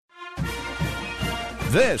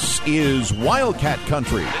This is Wildcat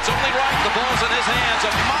Country. It's only right. The ball's in his hands.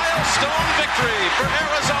 A milestone victory for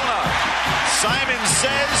Arizona. Simon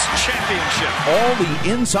says championship. All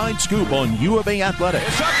the inside scoop on U of A athletics.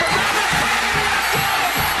 It's up for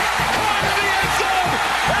Point the end zone.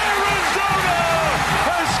 Arizona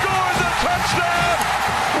has scored the touchdown.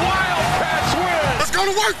 Wildcats win. Let's go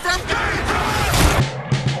to work, fam.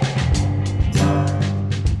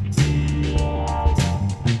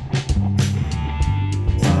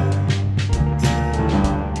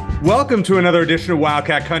 Welcome to another edition of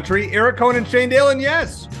Wildcat Country. Eric Cohen and Shane Dale, and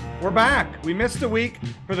yes, we're back. We missed a week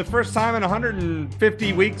for the first time in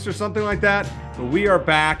 150 weeks or something like that, but we are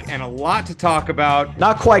back and a lot to talk about.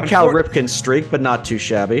 Not quite Cal Ripken's streak, but not too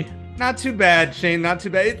shabby. Not too bad, Shane, not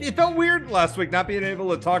too bad. It felt weird last week not being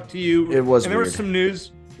able to talk to you. It was and there weird. was some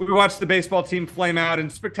news. We watched the baseball team flame out in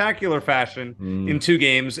spectacular fashion in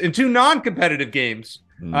two non-competitive games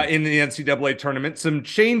in the NCAA tournament. Some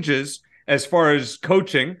changes as far as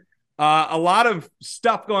coaching. A lot of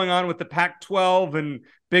stuff going on with the Pac-12 and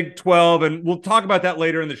Big 12, and we'll talk about that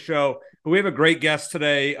later in the show. But we have a great guest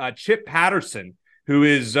today, Chip Patterson, who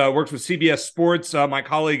is works with CBS Sports. My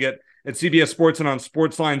colleague at CBS Sports and on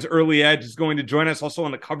Sportsline's Early Edge is going to join us also on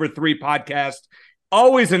the Cover 3 podcast.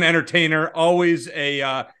 Always an entertainer, always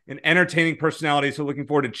an entertaining personality. So looking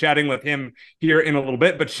forward to chatting with him here in a little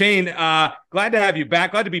bit. But Shane, glad to have you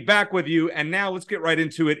back. Glad to be back with you. And now let's get right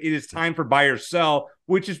into it. It is time for Buy or Sell,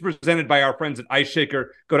 which is presented by our friends at Ice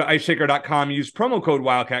Shaker. Go to iceshaker.com, use promo code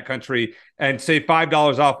Wildcat Country, and save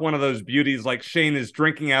 $5 off one of those beauties like Shane is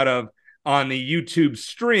drinking out of on the YouTube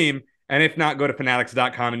stream. And if not, go to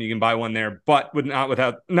fanatics.com and you can buy one there, but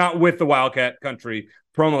not with the Wildcat Country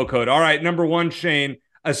promo code. All right, number one, Shane,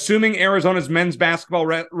 assuming Arizona's men's basketball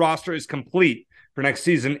roster is complete for next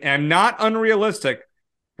season and not unrealistic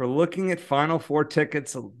for looking at Final Four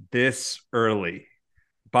tickets this early,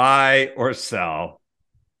 buy or sell?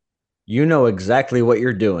 You know exactly what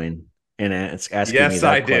you're doing, and it's asking me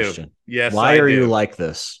that question. Yes, why I are do. you like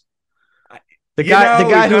this? The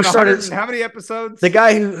guy who started how many episodes? The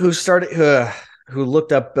guy who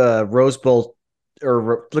looked up Rose Bowl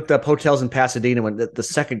or looked up hotels in Pasadena when the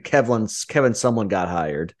second Kevin someone got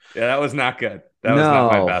hired. Yeah, that was not good. That was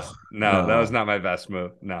not my best. No, that was not my best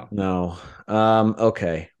move. No.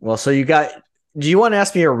 Okay. Well, so do you want to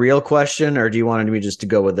ask me a real question, or do you want me just to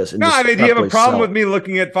go with this? No, I mean, do you have a problem with me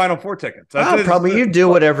looking at Final Four tickets? Probably. You do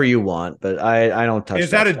whatever you want, but I don't touch.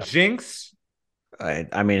 Is that a stuff. Jinx?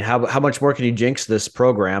 I mean, how much more can you jinx this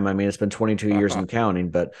program? I mean, it's been 22 years and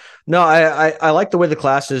counting, but no, I like the way the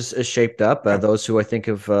class is shaped up. Those who I think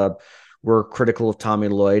were critical of Tommy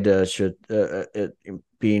Lloyd should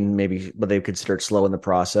being maybe what they considered slow in the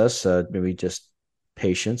process, maybe just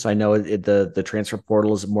patience. I know the transfer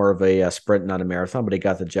portal is more of a sprint, not a marathon, but he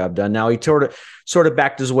got the job done. Now he sort of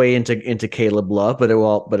backed his way into Caleb Love, but it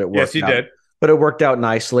worked. Yes, he did. But it worked out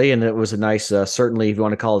nicely, and it was a nice, certainly, if you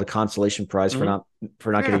want to call it a consolation prize for not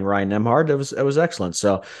getting Ryan Nembhard, it was excellent.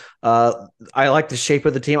 So I like the shape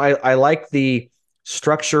of the team. I like the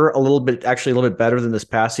structure a little bit better than this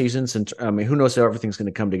past season. Since I mean, who knows how everything's going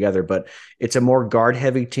to come together? But it's a more guard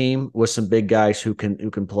heavy team with some big guys who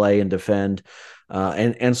can play and defend.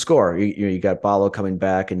 And score. You got Ballo coming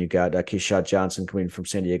back, and you got Keyshawn Johnson coming from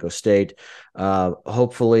San Diego State.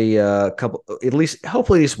 Hopefully, at least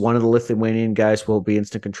one of the Lithuanian guys will be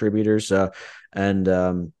instant contributors.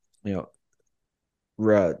 Ignacio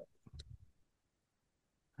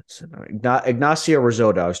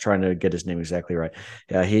Risotto. I was trying to get his name exactly right.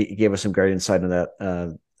 He gave us some great insight on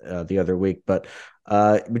that the other week. But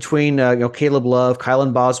between Caleb Love,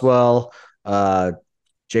 Kylan Boswell,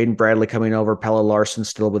 Jaden Bradley coming over, Pella Larson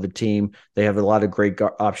still with the team. They have a lot of great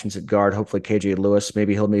options at guard. Hopefully, KJ Lewis.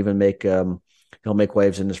 Maybe he'll even make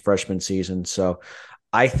waves in his freshman season. So,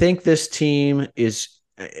 I think this team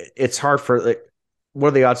it's hard for. What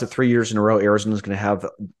are the odds that 3 years in a row Arizona is going to have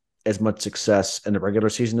as much success in the regular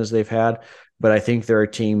season as they've had? But I think they're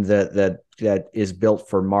a team that is built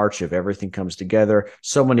for March if everything comes together.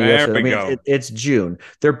 So many. It's June.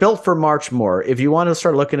 They're built for March more. If you want to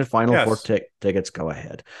start looking at Final Four tickets, go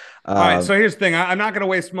ahead. All right. So here's the thing. I'm not going to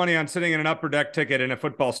waste money on sitting in an upper deck ticket in a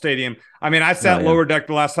football stadium. I mean, I sat lower deck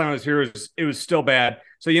the last time I was here. It was still bad.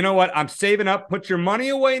 So you know what? I'm saving up. Put your money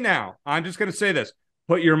away now. I'm just going to say this.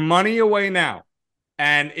 Put your money away now.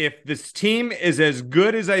 And if this team is as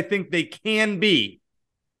good as I think they can be,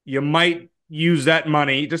 you might use that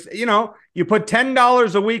money. Just, you put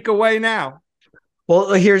 $10 a week away now.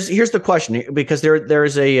 Well, here's the question, because there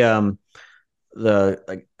is an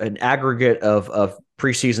aggregate of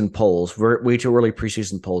preseason polls, way too early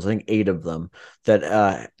preseason polls. I think 8 of them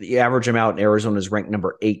that you average them out. And Arizona is ranked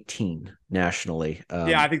number 18 nationally.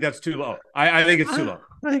 I think that's too low. I think it's too low.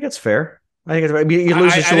 I think it's fair. I think it's. I mean, you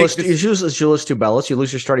lose Julius Tubelis. You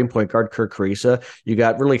lose your starting point guard, Kirk Carissa. You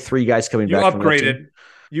got really 3 guys coming back.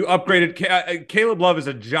 You upgraded. Caleb Love is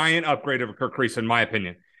a giant upgrade over Kirk Carissa, in my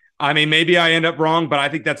opinion. I mean, maybe I end up wrong, but I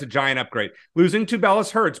think that's a giant upgrade. Losing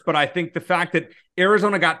Tubelis hurts, but I think the fact that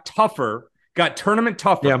Arizona got tournament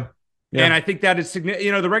tougher, and I think that is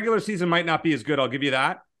significant. The regular season might not be as good. I'll give you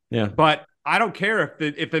that. Yeah, but I don't care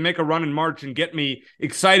if they make a run in March and get me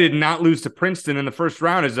excited and not lose to Princeton in the first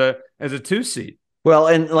round as a 2 seed. Well,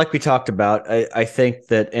 and like we talked about, I think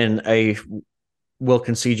that, and I will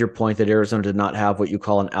concede your point that Arizona did not have what you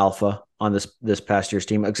call an alpha on this past year's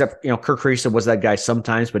team, except, Kirk Carissa was that guy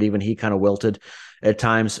sometimes, but even he kind of wilted at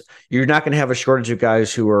times. You're not going to have a shortage of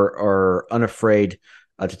guys who are unafraid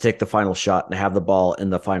to take the final shot and have the ball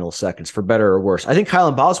in the final seconds, for better or worse. I think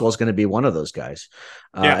Kylan Boswell is going to be one of those guys.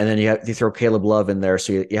 And then you throw Caleb Love in there,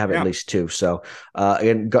 so you have at least 2. So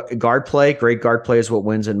again, guard play, great guard play is what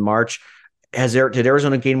wins in March. Did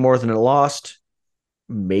Arizona gain more than it lost?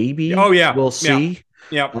 Maybe. Oh yeah, we'll see.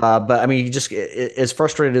 Yeah. But I mean, just as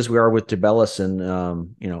frustrated as we are with Tubelis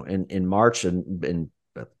in March and in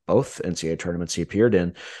both NCAA tournaments he appeared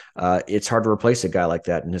in, it's hard to replace a guy like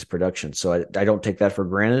that in his production. So I don't take that for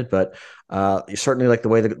granted, but certainly like the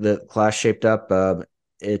way the class shaped up,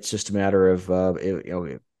 it's just a matter of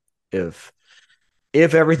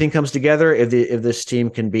if everything comes together, if this team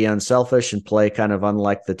can be unselfish and play kind of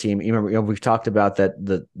unlike the team. You remember, we've talked about that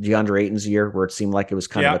the DeAndre Ayton's year where it seemed like it was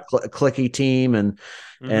kind of a clicky team and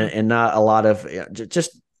not a lot of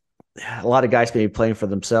just a lot of guys maybe playing for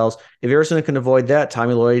themselves. If Arizona can avoid that,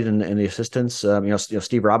 Tommy Lloyd and the assistants,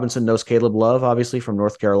 Steve Robinson knows Caleb Love obviously from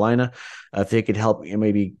North Carolina. If they could help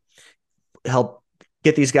help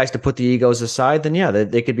get these guys to put the egos aside, then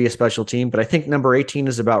they could be a special team. But I think number 18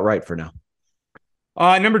 is about right for now.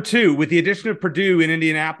 Number 2, with the addition of Purdue in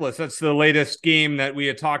Indianapolis, that's the latest game that we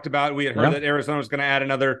had talked about. We had heard that Arizona was going to add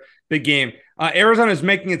another big game. Arizona is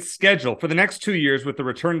making its schedule for the next 2 years with the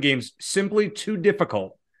return games simply too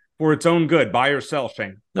difficult for its own good. Buy or sell,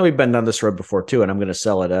 Shane? No, we've been down this road before too, and I'm going to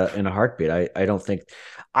sell it in a heartbeat. I don't think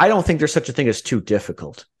there's such a thing as too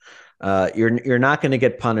difficult. You're not going to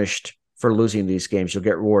get punished for losing these games. You'll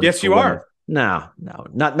get rewarded. Yes, you are. No,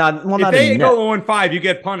 not. Well, if not they go 0-5, you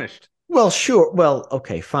get punished. Well, sure. Well,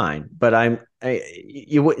 okay, fine. But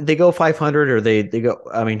they go 500 or they go.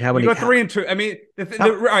 I mean, how many? You go 3-2. I mean,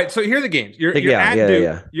 all right. So here are the games. You're at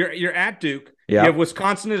Duke. Yeah. You're at Duke. Yeah. You have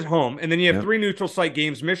Wisconsin at home, and then you have 3 neutral site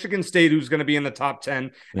games. Michigan State, who's going to be in the top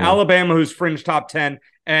 10. Yeah. Alabama, who's fringe top 10,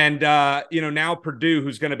 and now Purdue,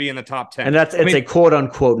 who's going to be in the top 10. And it's a quote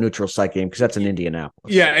unquote neutral site game because that's in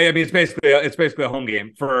Indianapolis. Yeah, I mean it's basically a home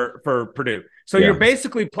game for Purdue. So you're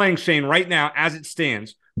basically playing, Shane, right now as it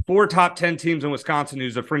stands, 4 top 10 teams in Wisconsin,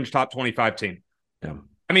 who's a fringe top 25 team. Yeah.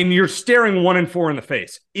 I mean, you're staring 1-4 in the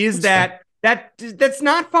face. That's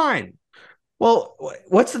not fine? Well,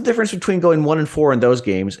 what's the difference between going 1-4 in those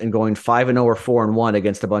games and going 5-0 or 4-1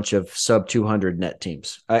 against a bunch of sub 200 net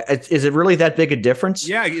teams? Is it really that big a difference?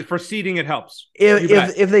 Yeah, for seeding it helps.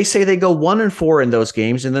 If they say they go 1-4 in those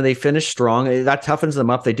games and then they finish strong, that toughens them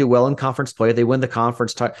up. They do well in conference play. They win the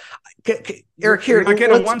conference. Eric, here, you're not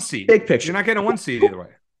getting a 1 seed. Big picture. You're not getting a 1 seed either way.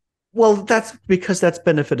 Well, that's because that's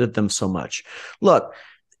benefited them so much. Look.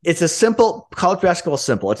 It's a simple college basketball.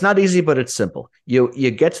 Simple. It's not easy, but it's simple. You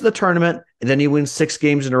get to the tournament and then you win 6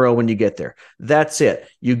 games in a row when you get there. That's it.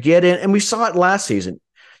 You get in, and we saw it last season.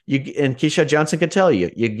 And Keisha Johnson can tell you,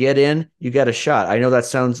 you get in, you get a shot. I know that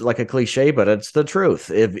sounds like a cliche, but it's the truth.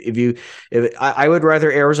 I would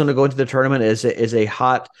rather Arizona go into the tournament as a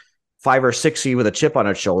hot 5 or 6 seed with a chip on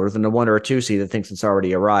its shoulder than a 1 or a 2 seed that thinks it's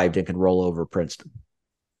already arrived and can roll over Princeton.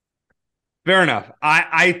 Fair enough.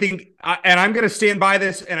 I think, and I'm going to stand by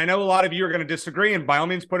this, and I know a lot of you are going to disagree, and by all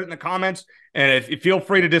means put it in the comments, and if you feel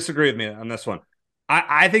free to disagree with me on this one.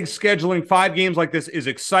 I think scheduling 5 games like this is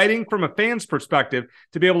exciting from a fan's perspective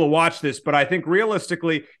to be able to watch this, but I think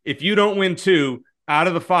realistically, if you don't win 2 out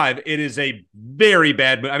of the 5, it is a very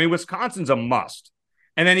bad move. I mean, Wisconsin's a must.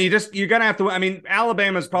 And then you're going to have to, I mean,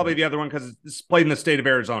 Alabama is probably the other one because it's played in the state of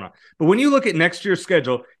Arizona. But when you look at next year's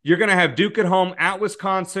schedule, you're going to have Duke at home, at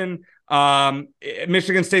Wisconsin.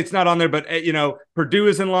 Michigan State's not on there, but, Purdue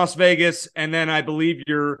is in Las Vegas. And then I believe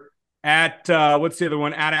you're at, what's the other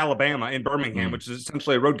one? At Alabama in Birmingham, which is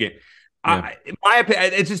essentially a road game. Yeah. In my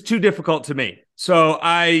opinion, it's just too difficult to me. So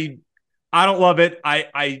I don't love it.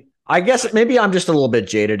 I guess maybe I'm just a little bit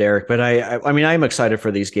jaded, Eric, but I mean, I'm excited for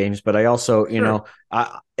these games, but I also,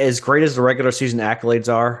 as great as the regular season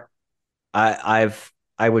accolades are,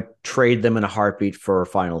 I would trade them in a heartbeat for a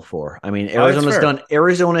Final Four. I mean, Oh, that's fair.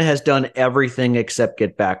 Arizona has done everything except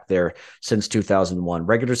get back there since 2001.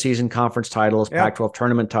 Regular season conference titles, Yeah. Pac-12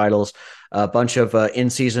 tournament titles, a bunch of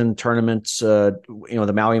in-season tournaments. The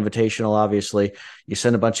Maui Invitational. Obviously, you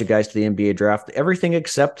send a bunch of guys to the NBA draft. Everything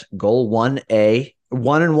except goal 1A,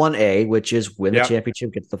 which is win the Yeah.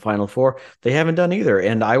 championship, get to the Final Four. They haven't done either,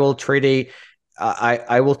 and I will trade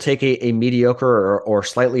I will take a mediocre or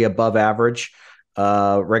slightly above average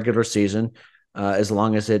regular season as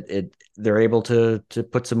long as they're able to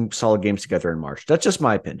put some solid games together in March. That's just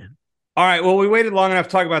my opinion. All right. Well, we waited long enough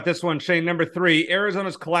to talk about this one. Shane, number 3,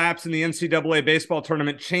 Arizona's collapse in the NCAA baseball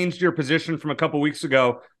tournament changed your position from a couple weeks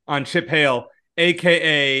ago on Chip Hale,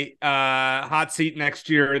 aka hot seat next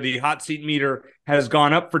year. The hot seat meter has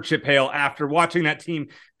gone up for Chip Hale after watching that team,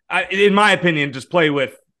 in my opinion, just play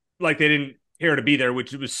with like they didn't care to be there,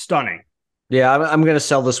 which was stunning. Yeah, I'm going to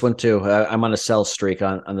sell this one too. I'm on a sell streak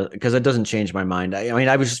on the because it doesn't change my mind. I mean,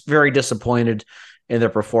 I was very disappointed in their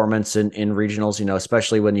performance in regionals.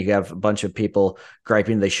 Especially when you have a bunch of people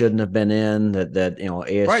griping they shouldn't have been in that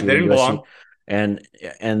ASU, Right. They didn't USC, belong.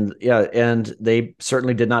 and they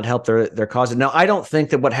certainly did not help their cause. Now, I don't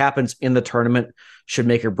think that what happens in the tournament should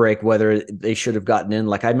make or break whether they should have gotten in.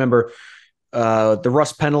 Like I remember the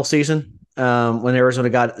Russ Pendle season. When Arizona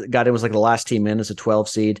got in, was like the last team in as a 12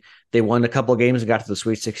 seed. They won a couple of games and got to the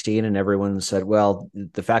Sweet 16, and everyone said, well,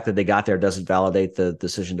 the fact that they got there doesn't validate the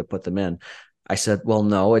decision to put them in. I said, well,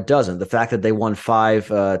 no, it doesn't. The fact that they won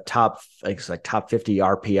 5 top 50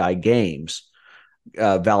 RPI games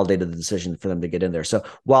validated the decision for them to get in there. So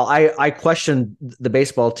while I question the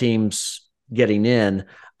baseball teams getting in,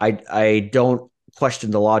 I don't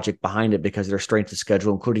question the logic behind it because their strength of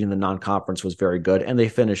schedule, including the non-conference, was very good and they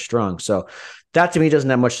finished strong. So that to me doesn't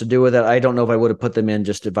have much to do with it. I don't know if I would have put them in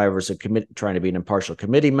just if I was trying to be an impartial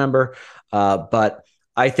committee member. But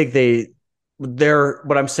I think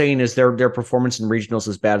what I'm saying is their performance in regionals,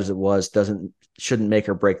 as bad as it was, shouldn't make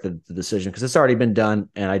or break the decision because it's already been done.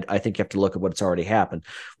 And I think you have to look at what's already happened.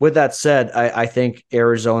 With that said, I think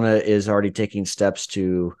Arizona is already taking steps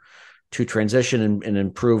to transition and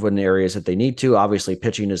improve in areas that they need to. Obviously,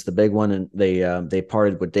 pitching is the big one, and they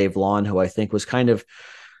parted with Dave Lawn, who I think was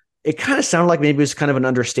it kind of sounded like maybe it was kind of an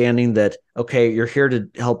understanding that, okay, you're here to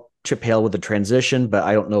help Chip Hale with the transition, but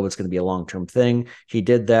I don't know if it's going to be a long-term thing. He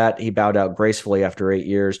did that. He bowed out gracefully after 8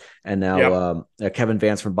 years. And now Kevin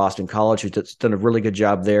Vance from Boston College, who's done a really good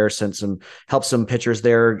job there, helped some pitchers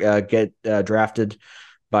there get drafted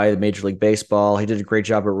by the Major League Baseball. He did a great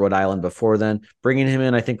job at Rhode Island before then. Bringing him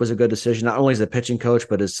in, I think, was a good decision, not only as the pitching coach,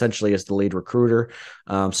 but essentially as the lead recruiter.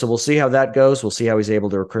 So we'll see how that goes. We'll see how he's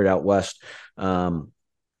able to recruit out west.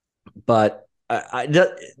 But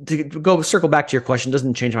to circle back to your question,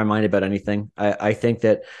 doesn't change my mind about anything. I think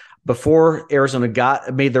that before Arizona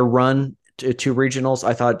made their run to regionals,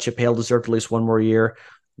 I thought Chip Hale deserved at least one more year.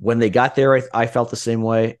 When they got there, I felt the same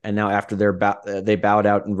way. And now after they bowed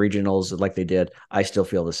out in regionals like they did, I still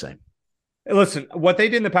feel the same. Listen, what they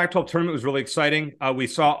did in the Pac-12 tournament was really exciting. We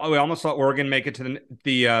almost saw Oregon make it to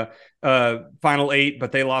the final 8,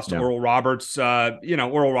 but they lost to Oral Roberts.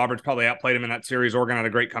 Oral Roberts probably outplayed him in that series. Oregon had a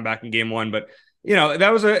great comeback in game 1, but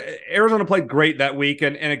Arizona played great that week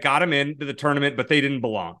and it got them into the tournament, but they didn't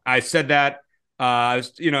belong. I said that.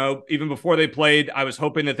 Even before they played, I was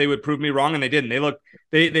hoping that they would prove me wrong, and they didn't.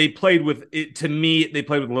 They played with it. To me, they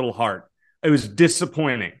played with a little heart. It was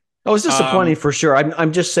disappointing. Oh, it was disappointing for sure.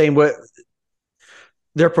 I'm just saying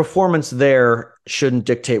their performance there shouldn't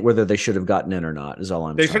dictate whether they should have gotten in or not. Is all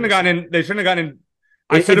I'm. They shouldn't have gotten in. They shouldn't have gotten in.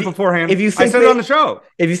 I said it beforehand. I said it on the show.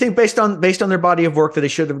 If you think based on their body of work that they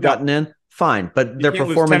should have gotten in, fine. But their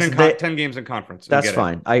performance, 10 games in conference. That's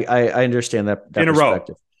fine. I understand that in a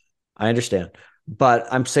perspective. Row. I understand. But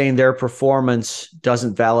I'm saying their performance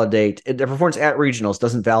doesn't validate their performance at regionals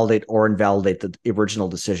doesn't validate or invalidate the original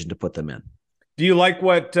decision to put them in. Do you like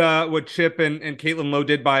what Chip and Caitlin Lowe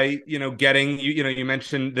did by getting you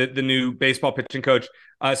mentioned the new baseball pitching coach,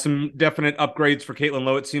 some definite upgrades for Caitlin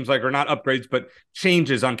Lowe, it seems like, or not upgrades but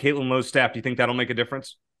changes on Caitlin Lowe's staff? Do you think that'll make a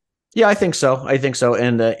difference? Yeah, I think so.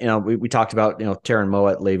 And we talked about Taryn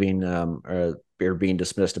Mowat leaving or being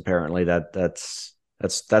dismissed. Apparently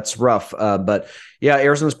that's rough. But yeah,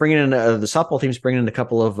 Arizona's bringing in the softball team's bringing in a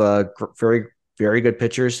couple of very, very good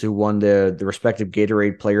pitchers who won the respective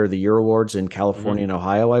Gatorade Player of the Year awards in California and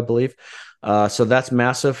Ohio, I believe. So that's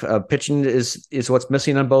massive. Pitching is what's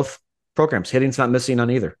missing on both programs. Hitting's not missing on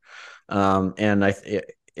either.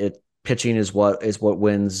 Pitching is what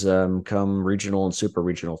wins come regional and super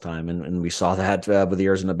regional time, and we saw that with the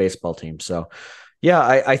Arizona baseball team. So yeah,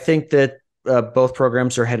 I think that both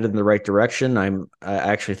programs are headed in the right direction. I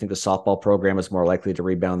actually think the softball program is more likely to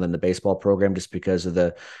rebound than the baseball program, just because of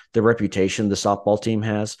the reputation the softball team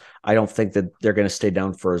has. I don't think that they're going to stay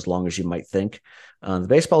down for as long as you might think. The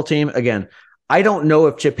baseball team, again, I don't know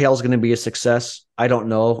if Chip Hale is going to be a success. I don't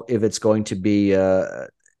know if it's going to be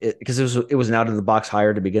because it was an out of the box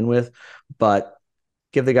hire to begin with, but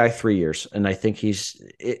give the guy 3 years, and I think he's.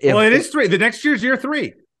 It is 3. The next year's year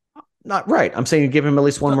 3. Not right. I'm saying you give him at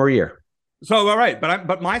least one more year. So, all right.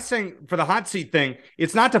 But my saying for the hot seat thing,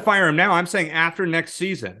 it's not to fire him now. I'm saying after next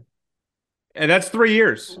season. And that's 3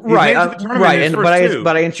 years. Right. Right.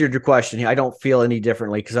 But I answered your question. I don't feel any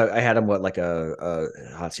differently because I had him, like a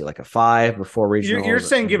hot seat, like a 5 before regional. You're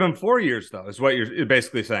saying give him 4 years, though, is what you're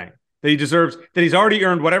basically saying. That he deserves, that he's already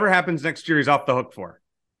earned whatever happens next year, he's off the hook for.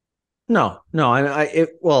 No.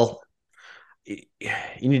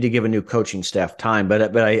 You need to give a new coaching staff time,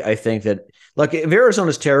 but I think that, look, if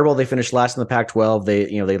Arizona's terrible, they finish last in the Pac-12.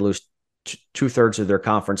 They lose 2/3 of their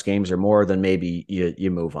conference games or more, then maybe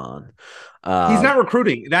you move on. He's not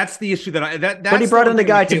recruiting. That's the issue but he brought in the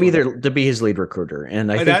guy to be his lead recruiter,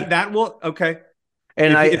 and I think that will okay.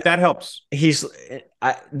 And if that helps, there's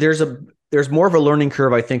more of a learning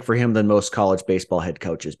curve, I think, for him than most college baseball head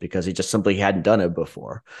coaches, because he just simply hadn't done it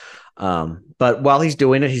before. But while he's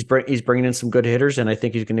doing it, he's bringing in some good hitters, and I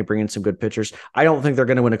think he's going to bring in some good pitchers. I don't think they're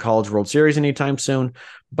going to win a College World Series anytime soon,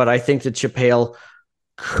 but I think that Chip Hale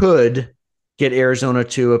could get Arizona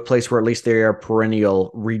to a place where at least they are a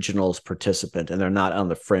perennial regionals participant, and they're not on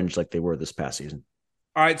the fringe like they were this past season.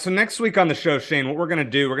 All right, so next week on the show, Shane, what we're going to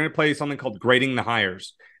do, we're going to play something called Grading the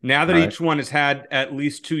Hires. Now that each one has had at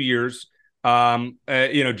least 2 years,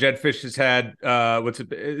 Jed Fish has had, has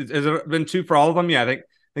it been 2 for all of them? Yeah, I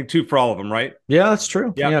think 2 for all of them, right? Yeah, that's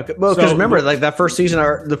true. Yeah. Well, because remember, like that first season,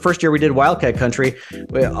 the first year we did Wildcat Country,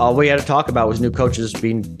 all we had to talk about was new coaches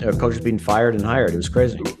being fired and hired. It was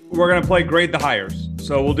crazy. We're going to play Grade the Hires.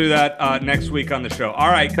 So we'll do that next week on the show. All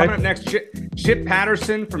right, coming up next, Chip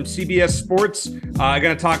Patterson from CBS Sports. Going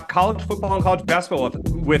to talk college football and college basketball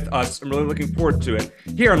with us. I'm really looking forward to it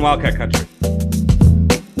here on Wildcat Country.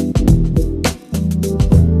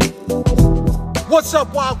 What's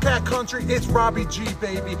up, Wildcat Country? It's Robbie G,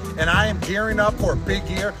 baby, and I am gearing up for a big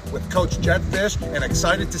year with Coach Jed Fish and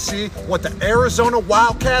excited to see what the Arizona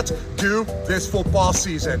Wildcats do this football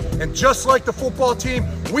season. And just like the football team,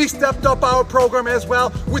 we stepped up our program as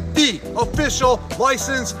well with the official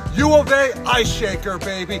licensed U of A Ice Shaker,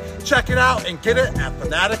 baby. Check it out and get it at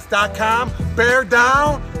fanatics.com. Bear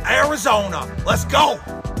down, Arizona. Let's go.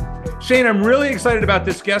 Shane, I'm really excited about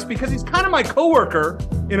this guest because he's kind of my coworker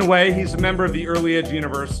in a way. He's a member of the Early Edge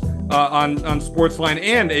universe on Sportsline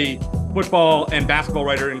and a football and basketball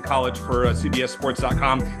writer in college for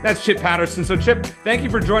CBSSports.com. That's Chip Patterson. So, Chip, thank you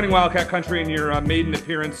for joining Wildcat Country in your maiden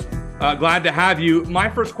appearance. Glad to have you. My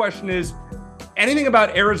first question is, anything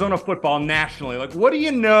about Arizona football nationally? Like, what do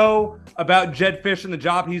you know about Jed Fish and the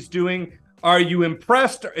job he's doing? Are you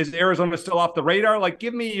impressed? Is Arizona still off the radar? Like,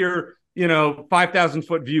 give me your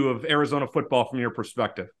 5,000-foot view of Arizona football from your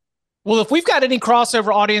perspective. Well, if we've got any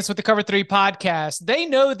crossover audience with the Cover 3 podcast, they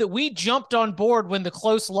know that we jumped on board when the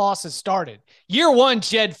close losses started. Year 1,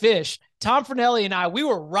 Jed Fish, Tom Fornelli and I, we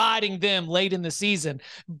were riding them late in the season,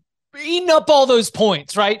 eating up all those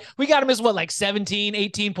points, right? We got them as 17,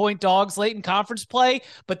 18-point dogs late in conference play,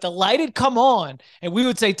 but the light had come on, and we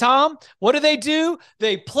would say, Tom, what do?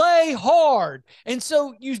 They play hard. And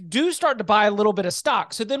so you do start to buy a little bit of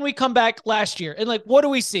stock. So then we come back last year, and what do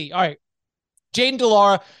we see? All right, Jaden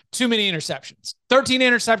DeLaura, too many interceptions. 13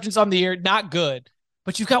 interceptions on the year, not good.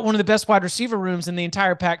 But you've got one of the best wide receiver rooms in the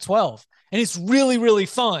entire Pac-12, and it's really, really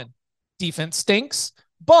fun. Defense stinks,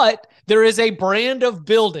 but there is a brand of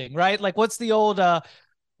building, right? Like, what's the old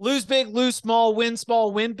lose big, lose small,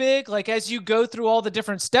 win big? Like, as you go through all the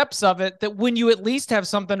different steps of it, that when you at least have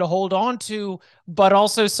something to hold on to, but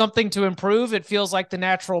also something to improve, it feels like the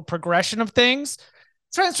natural progression of things.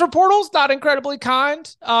 Transfer portal's not incredibly kind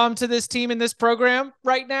to this team and this program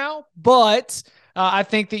right now, but I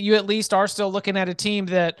think that you at least are still looking at a team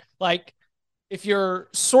that, if you're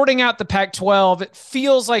sorting out the Pac-12, it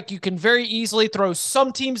feels like you can very easily throw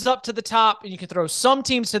some teams up to the top and you can throw some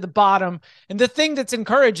teams to the bottom. And the thing that's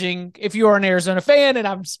encouraging, if you are an Arizona fan, and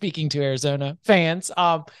I'm speaking to Arizona fans,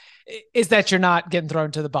 is that you're not getting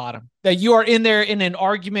thrown to the bottom, that you are in there in an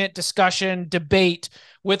argument, discussion, debate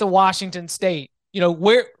with a Washington State.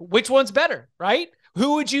 Which one's better, right?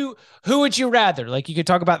 Who would you rather? Like, you could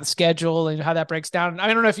talk about the schedule and how that breaks down.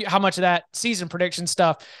 I don't know how much of that season prediction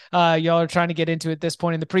stuff y'all are trying to get into at this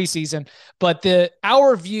point in the preseason, but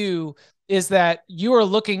our view is that you are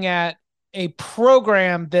looking at a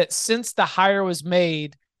program that, since the hire was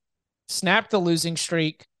made, snapped the losing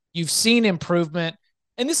streak. You've seen improvement.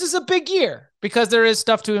 And this is a big year because there is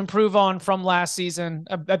stuff to improve on from last season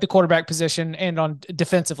at the quarterback position and on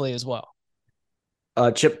defensively as well.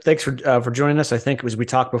 Chip, thanks for joining us. I think it was we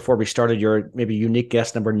talked before we started. Your maybe unique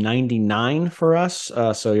guest number 99 for us.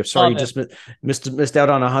 So you're sorry you just missed out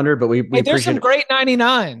on 100, but we there's appreciate some great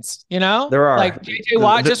 99s. You know, there are like JJ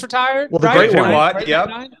Watt just retired. Well, the great one, Watt, yep.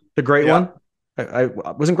 The great one. I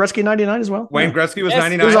wasn't Gretzky 99 as well. Wayne Gretzky was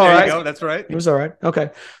 99. Was all there right. you go. That's right. He was all right. Okay,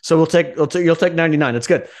 so you'll take 99. That's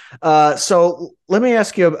good. So let me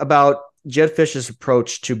ask you about Jedd Fisch's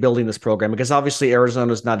approach to building this program, because obviously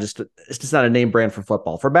Arizona is it's just not a name brand for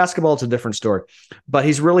football. For basketball, it's a different story. But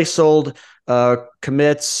he's really sold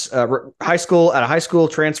commits, high school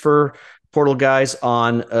transfer portal guys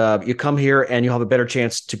on you come here and you'll have a better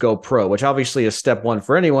chance to go pro, which obviously is step one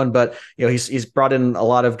for anyone. But he's brought in a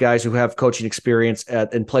lot of guys who have coaching experience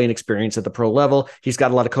and playing experience at the pro level. He's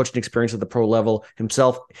got a lot of coaching experience at the pro level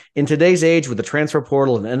himself. In today's age with the transfer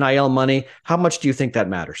portal and NIL money, how much do you think that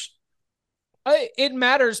matters? It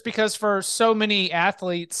matters because for so many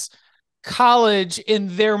athletes, college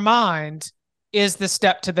in their mind is the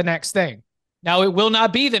step to the next thing. Now, it will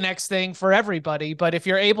not be the next thing for everybody, but if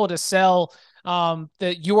you're able to sell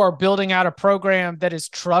that you are building out a program that is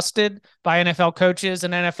trusted by NFL coaches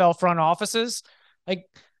and NFL front offices, like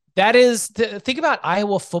that is think about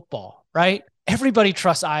Iowa football, right? Everybody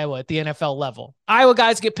trusts Iowa at the NFL level. Iowa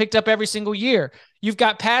guys get picked up every single year. You've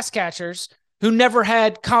got pass catchers who never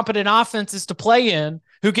had competent offenses to play in,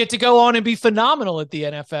 who get to go on and be phenomenal at the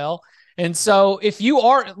NFL. And so if you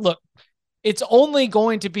are, look, it's only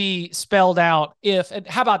going to be spelled out if, and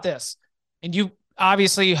how about this? And you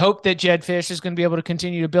obviously hope that Jedd Fisch is going to be able to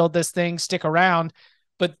continue to build this thing, stick around.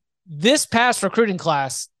 But this past recruiting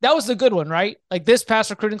class, that was the good one, right? Like this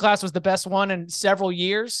past recruiting class was the best one in several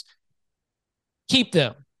years. Keep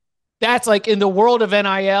them. That's like in the world of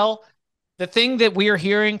NIL, the thing that we are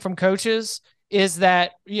hearing from coaches is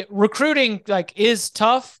that recruiting like is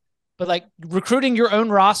tough, but like recruiting your own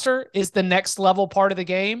roster is the next level part of the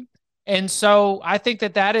game. And so I think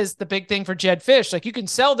that is the big thing for Jedd Fisch. Like you can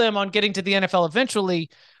sell them on getting to the NFL eventually,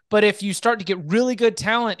 but if you start to get really good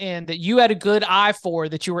talent in that you had a good eye for,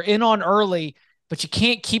 that you were in on early, but you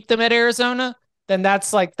can't keep them at Arizona, then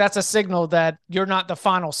that's a signal that you're not the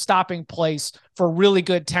final stopping place for really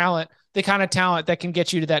good talent, the kind of talent that can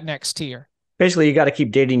get you to that next tier. Basically, you got to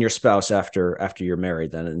keep dating your spouse after you're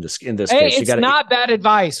married. Then in this case, it's not bad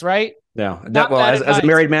advice, right? No, as a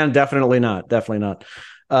married man, definitely not.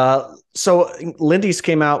 So Lindy's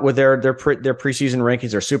came out with their preseason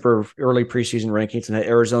rankings, their super early preseason rankings, and had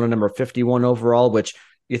Arizona number 51 overall, which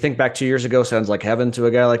you think back 2 years ago sounds like heaven to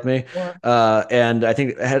a guy like me. Yeah. And I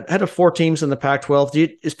think had 4 teams in the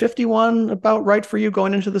Pac-12. Is 51 about right for you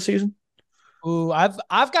going into the season? Ooh,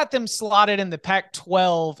 I've got them slotted in the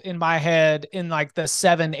Pac-12 in my head in like the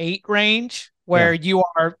 7-8 range where you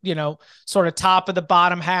are, sort of top of the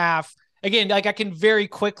bottom half. Again, like I can very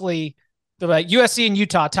quickly USC and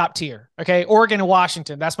Utah, top tier. Okay. Oregon and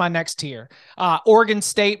Washington. That's my next tier. Oregon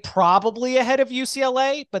State, probably ahead of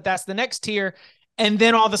UCLA, but that's the next tier. And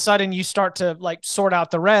then all of a sudden you start to like sort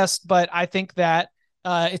out the rest. But I think that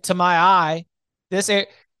to my eye, this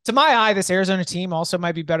Arizona team also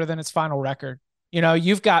might be better than its final record.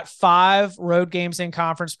 You've got 5 road games in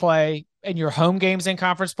conference play and your home games in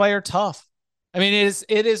conference play are tough. I mean,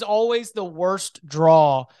 it is always the worst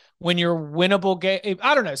draw when you're winnable game.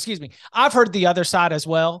 I don't know. Excuse me. I've heard the other side as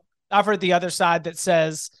well. I've heard the other side that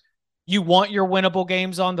says you want your winnable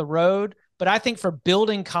games on the road, but I think for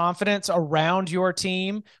building confidence around your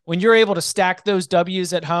team, when you're able to stack those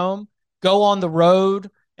W's at home, go on the road,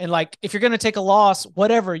 and like, if you're going to take a loss,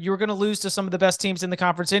 whatever, you're going to lose to some of the best teams in the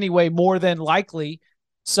conference anyway, more than likely.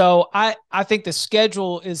 So I think the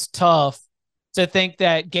schedule is tough to think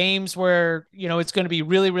that games where, it's going to be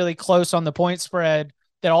really, really close on the point spread,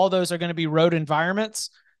 that all those are going to be road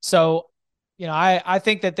environments. So, I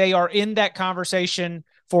think that they are in that conversation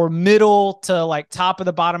for middle to like top of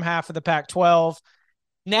the bottom half of the Pac-12.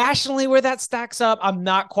 Nationally, where that stacks up, I'm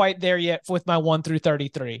not quite there yet with my 1 through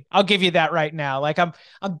 33. I'll give you that right now. Like I'm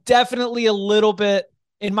definitely a little bit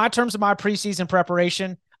in my terms of my preseason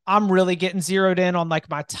preparation. I'm really getting zeroed in on like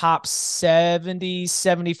my top 70,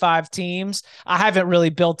 75 teams. I haven't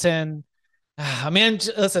really built in.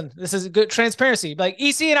 Listen, this is good transparency. Like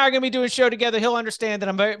EC and I are going to be doing a show together. He'll understand that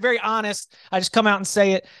I'm very, very honest. I just come out and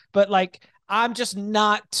say it, but like, I'm just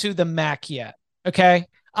not to the MAC yet. Okay.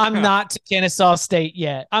 I'm not to Kennesaw State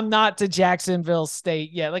yet. I'm not to Jacksonville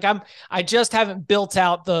State yet. Like I just haven't built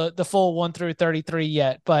out the full 1 through 33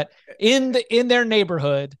 yet, but in their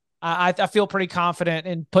neighborhood, I feel pretty confident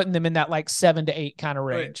in putting them in that like 7 to 8 kind of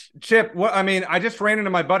range. Chip, I just ran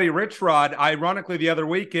into my buddy Rich Rod, ironically, the other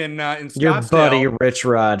week in Scottsdale. Your buddy Rich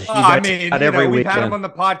Rod. We've had him on the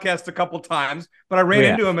podcast a couple times, but I ran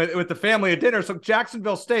into him with the family at dinner. So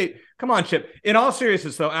Jacksonville State, come on, Chip. In all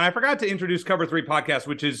seriousness, though, and I forgot to introduce Cover 3 podcast,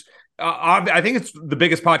 which is I think it's the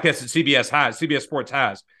biggest podcast that CBS Sports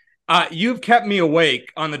has. You've kept me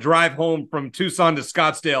awake on the drive home from Tucson to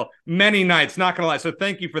Scottsdale many nights, not going to lie. So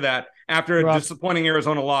thank you for that after a disappointing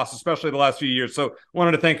Arizona loss, especially the last few years. So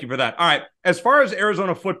wanted to thank you for that. All right. As far as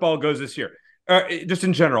Arizona football goes this year, just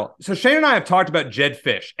in general. So Shane and I have talked about Jedd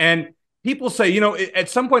Fisch, and people say, at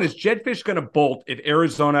some point, is Jedd Fisch going to bolt if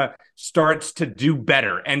Arizona starts to do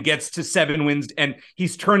better and gets to 7 wins and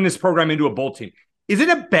he's turned this program into a bowl team? Is it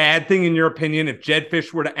a bad thing, in your opinion, if Jedd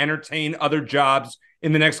Fisch were to entertain other jobs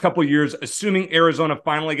in the next couple of years, assuming Arizona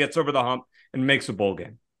finally gets over the hump and makes a bowl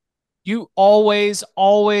game? You always,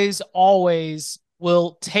 always, always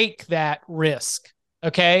will take that risk,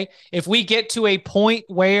 okay? If we get to a point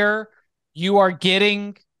where you are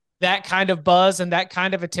getting that kind of buzz and that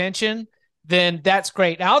kind of attention, then that's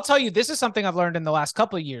great. Now, I'll tell you, this is something I've learned in the last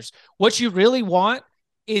couple of years. What you really want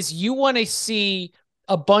is you want to see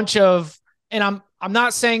a bunch of, and I'm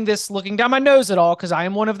not saying this looking down my nose at all, because I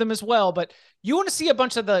am one of them as well, but you want to see a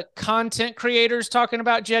bunch of the content creators talking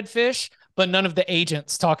about Jedd Fisch, but none of the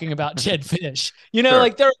agents talking about Jedd Fisch. Sure.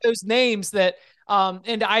 Like there are those names that,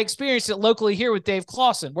 and I experienced it locally here with Dave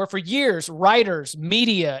Clawson, where for years, writers,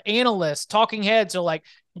 media, analysts, talking heads are like,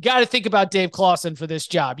 you got to think about Dave Clawson for this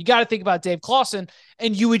job. You got to think about Dave Clawson.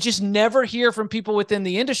 And you would just never hear from people within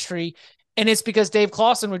the industry. And it's because Dave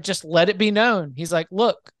Clawson would just let it be known. He's like,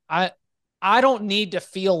 look, I don't need to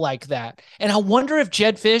feel like that. And I wonder if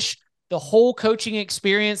Jedd Fisch, the whole coaching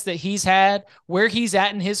experience that he's had, where he's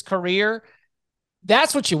at in his career,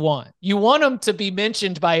 that's what you want. You want him to be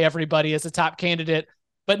mentioned by everybody as a top candidate,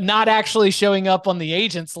 but not actually showing up on the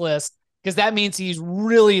agents list, because that means he's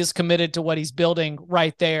really is committed to what he's building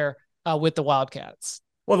right there with the Wildcats.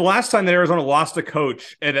 Well, the last time that Arizona lost a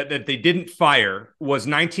coach that they didn't fire was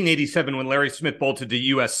 1987 when Larry Smith bolted to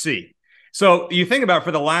USC. So you think about,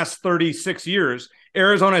 for the last 36 years,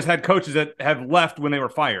 Arizona has had coaches that have left when they were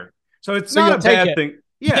fired. So it's not a bad thing.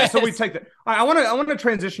 Yeah, yes. So we take that. I want to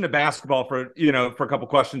transition to basketball for a couple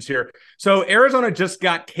questions here. So Arizona just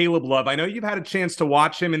got Caleb Love. I know you've had a chance to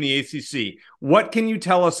watch him in the ACC. What can you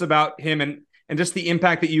tell us about him and just the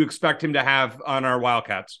impact that you expect him to have on our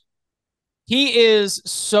Wildcats? He is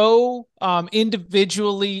so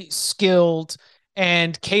individually skilled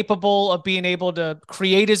and capable of being able to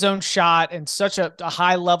create his own shot, and such a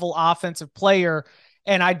high-level offensive player.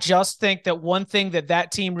 And I just think that one thing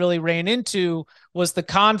that team really ran into was the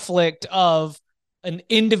conflict of an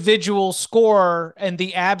individual scorer and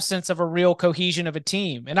the absence of a real cohesion of a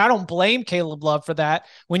team. And I don't blame Caleb Love for that.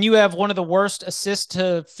 When you have one of the worst assist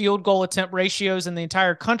to field goal attempt ratios in the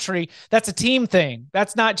entire country, that's a team thing.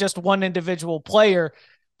 That's not just one individual player.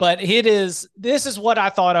 But this is what I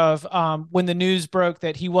thought of when the news broke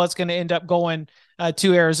that he was going to end up going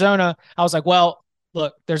to Arizona. I was like, well,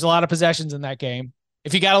 look, there's a lot of possessions in that game.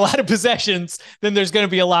 If you got a lot of possessions, then there's going to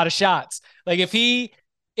be a lot of shots. Like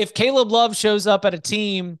if Caleb Love shows up at a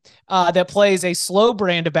team that plays a slow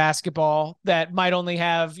brand of basketball that might only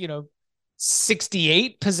have,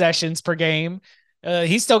 68 possessions per game,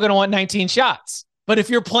 he's still going to want 19 shots. But if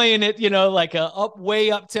you're playing it, like a way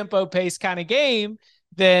up tempo pace kind of game,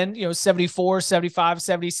 then, 74, 75,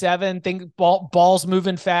 77, balls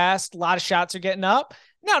moving fast. A lot of shots are getting up.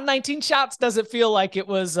 Now, 19 shots doesn't feel like it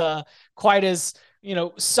was quite as,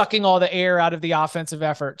 sucking all the air out of the offensive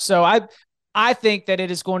effort. So I think that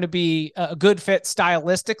it is going to be a good fit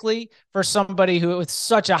stylistically for somebody who with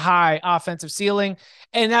such a high offensive ceiling.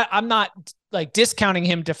 And I'm not like discounting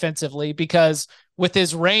him defensively, because with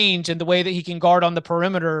his range and the way that he can guard on the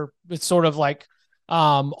perimeter, it's sort of like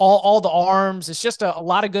all the arms. It's just a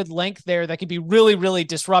lot of good length there that can be really, really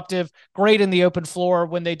disruptive. Great in the open floor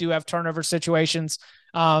when they do have turnover situations.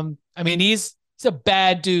 He's a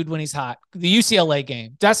bad dude when he's hot. The UCLA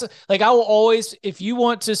game. That's like, I will always, if you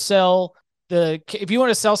want to sell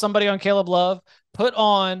somebody on Caleb Love, put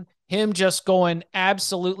on him just going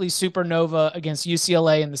absolutely supernova against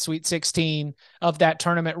UCLA in the Sweet 16 of that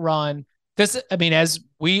tournament run. Because, as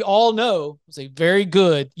we all know, it was a very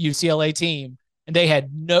good UCLA team, and they had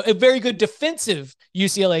a very good defensive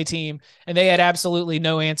UCLA team, and they had absolutely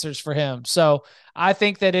no answers for him. So I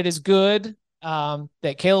think that it is good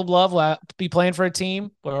that Caleb Love will be playing for a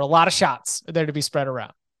team where a lot of shots are there to be spread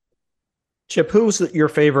around. Chip, who's your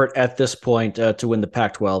favorite at this point to win the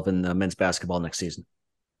Pac-12 in men's basketball next season?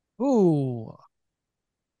 Ooh.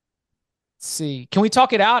 see. Can we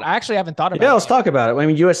talk it out? I actually haven't thought about it. Yeah, let's talk about it. I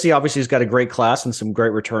mean, USC obviously has got a great class and some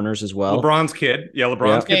great returners as well. LeBron's kid. Yeah,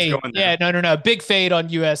 LeBron's kid's going there. Yeah, no. Big fade on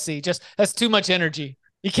USC. Just that's too much energy.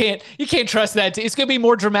 You can't trust that. It's going to be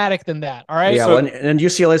more dramatic than that. All right. Yeah, so, and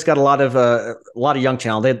UCLA's got a lot of young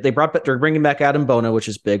talent. They're bringing back Adam Bono, which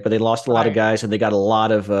is big, but they lost a lot of guys, and they got a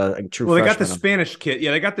lot of true. Well, they got the Spanish kid.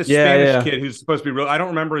 Yeah, they got the Spanish kid who's supposed to be real. I don't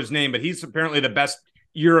remember his name, but he's apparently the best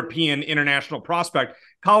European international prospect.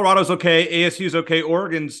 Colorado's okay. ASU's okay.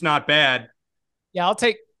 Oregon's not bad. Yeah, I'll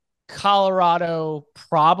take Colorado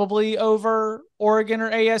probably over Oregon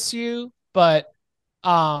or ASU, but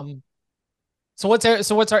So what's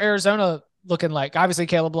our Arizona looking like? Obviously,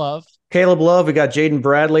 Caleb Love. We got Jaden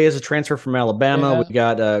Bradley as a transfer from Alabama. Yeah. We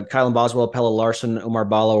got Kylan Boswell, Pella Larson, Omar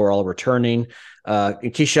Ballo are all returning.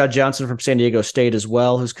 Keyshawn Johnson from San Diego State as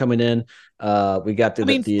well, who's coming in. We got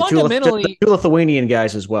the two Lithuanian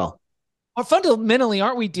guys as well. Fundamentally,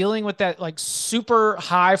 aren't we dealing with that like super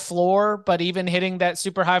high floor, but even hitting that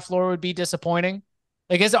super high floor would be disappointing?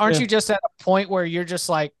 Aren't you just at a point where you're just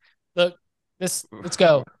like, look, let's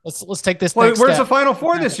go. Let's take this. Where's the Final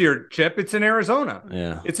Four this year, Chip? It's in Arizona.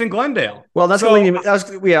 Yeah, it's in Glendale. Well, that's going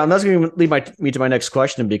to lead me to my next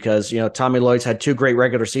question, because Tommy Lloyd's had two great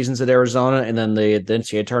regular seasons at Arizona, and then the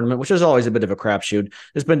NCAA tournament, which is always a bit of a crapshoot,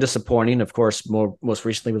 has been disappointing. Of course, most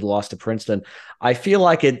recently with the loss to Princeton. I feel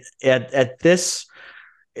like with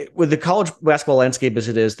the college basketball landscape as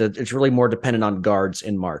it is, that it's really more dependent on guards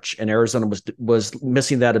in March, and Arizona was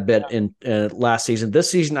missing that a bit in last season.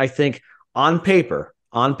 This season, I think. On paper,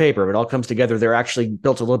 if it all comes together, they're actually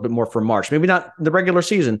built a little bit more for March. Maybe not the regular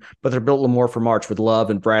season, but they're built a little more for March with Love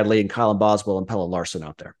and Bradley and Kylan Boswell and Pella Larson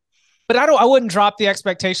out there. But I wouldn't drop the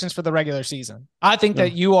expectations for the regular season. I think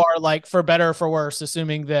that you are, like, for better or for worse,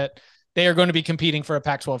 assuming that they are going to be competing for a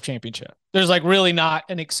Pac-12 championship. There's like really not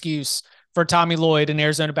an excuse for Tommy Lloyd and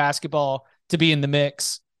Arizona basketball to be in the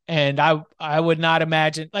mix. And I would not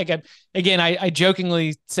imagine, I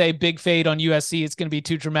jokingly say big fade on USC. It's going to be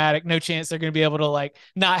too dramatic. No chance they're going to be able to like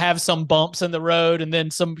not have some bumps in the road and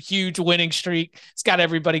then some huge winning streak. It's got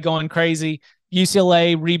everybody going crazy.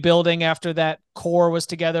 UCLA rebuilding after that core was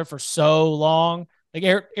together for so long. Like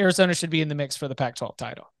Arizona should be in the mix for the Pac-12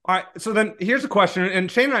 title. All right. So then here's a question.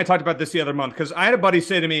 And Shane and I talked about this the other month, because I had a buddy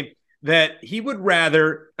say to me that he would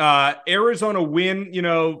rather Arizona win,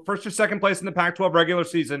 first or second place in the Pac-12 regular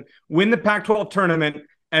season, win the Pac-12 tournament,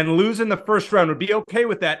 and lose in the first round. Would be okay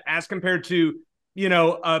with that as compared to,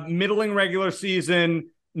 a middling regular season,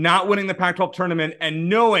 not winning the Pac-12 tournament, and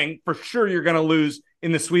knowing for sure you're going to lose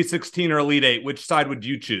in the Sweet 16 or Elite 8. Which side would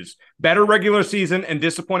you choose? Better regular season and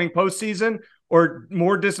disappointing postseason, or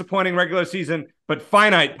more disappointing regular season but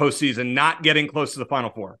finite postseason, not getting close to the Final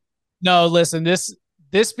Four? No, listen,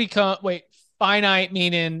 finite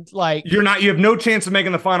meaning like you have no chance of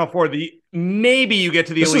making the Final Four. Maybe you get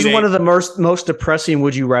to the Elite Eight. This is one of the most depressing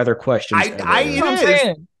would you rather questions. I'm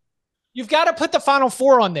saying. You've got to put the Final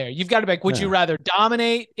Four on there. You've got to be like, would you rather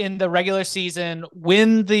dominate in the regular season,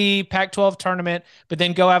 win the Pac-12 tournament, but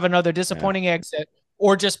then go have another disappointing exit,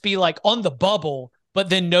 or just be like on the bubble, but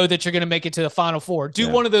then know that you're going to make it to the Final Four? Do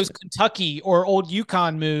one of those Kentucky or old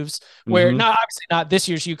UConn moves where obviously not this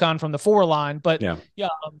year's UConn from the 4 line, but the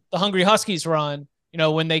Hungry Huskies run,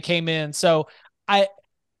 when they came in. So I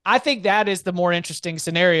think that is the more interesting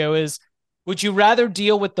scenario is, would you rather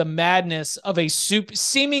deal with the madness of a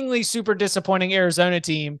seemingly super disappointing Arizona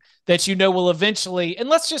team that will eventually, and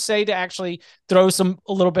let's just say to actually throw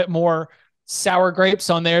a little bit more sour grapes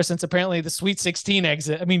on there, since apparently the Sweet 16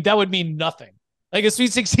 exit, that would mean nothing. Like a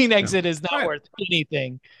Sweet 16 exit is not worth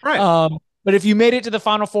anything. Right. But if you made it to the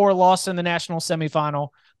Final Four, lost in the national semifinal,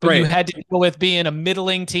 but you had to deal with being a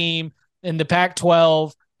middling team in the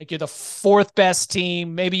Pac-12, like you're the 4th best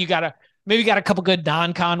team. Maybe you got a couple good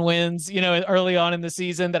non-con wins, early on in the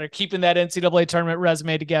season that are keeping that NCAA tournament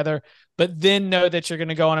resume together, but then know that you're going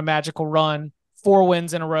to go on a magical run, 4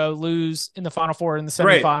 wins in a row, lose in the Final Four in the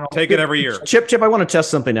semifinal. Take it every year. Chip, I want to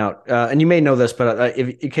test something out. And you may know this, but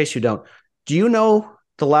in case you don't, do you know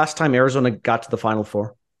the last time Arizona got to the Final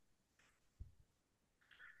Four?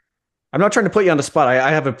 I'm not trying to put you on the spot. I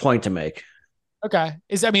have a point to make. Okay.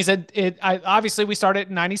 Obviously we started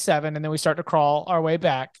in 97 and then we start to crawl our way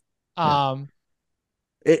back.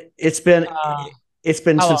 It's been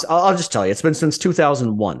since, I'll just tell you, it's been since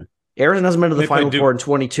 2001. Arizona hasn't been to the Final Four in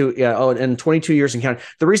 22. In 22 years and counting.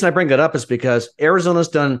 The reason I bring that up is because Arizona's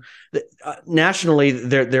done nationally.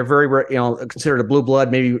 They're very, considered a blue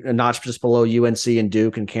blood, maybe a notch just below UNC and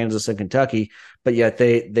Duke and Kansas and Kentucky. But yet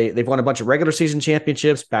they've won a bunch of regular season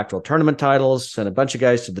championships, Pac-12 tournament titles, sent a bunch of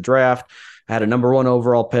guys to the draft, had a number 1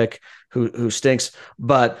 overall pick who stinks.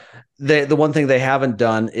 But the one thing they haven't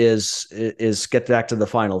done is get back to the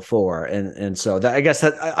Final Four. And so that, I guess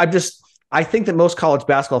that I think that most college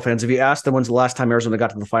basketball fans, if you ask them when's the last time Arizona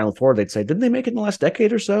got to the Final Four, they'd say, didn't they make it in the last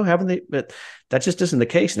decade or so? Haven't they? But that just isn't the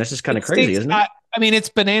case. And that's just kind of crazy, isn't it? I mean, it's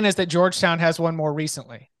bananas that Georgetown has one more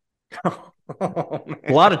recently. A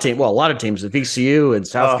lot of teams, the VCU and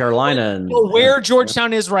South Carolina. And where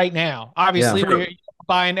Georgetown is right now, obviously we're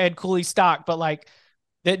buying Ed Cooley stock, but like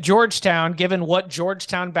that Georgetown, given what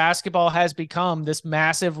Georgetown basketball has become, this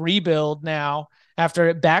massive rebuild now after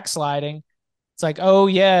it backsliding, it's like, oh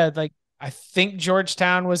yeah, like I think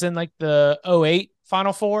Georgetown was in like the 2008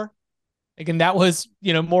 Final Four. Again, that was,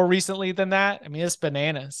 more recently than that. I mean, it's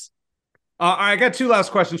bananas. I got 2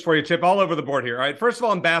 last questions for you, Chip, all over the board here. All right. First of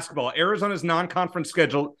all, in basketball, Arizona's non-conference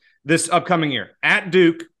schedule this upcoming year: at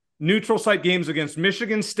Duke, neutral site games against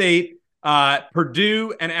Michigan State,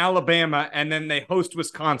 Purdue, and Alabama, and then they host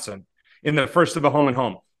Wisconsin in the first of a home and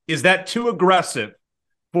home. Is that too aggressive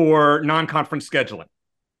for non-conference scheduling?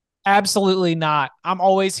 Absolutely not. I'm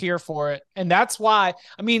always here for it. And that's why,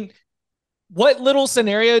 I mean, what little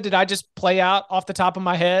scenario did I just play out off the top of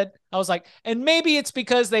my head? I was like, and maybe it's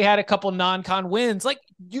because they had a couple non-con wins. Like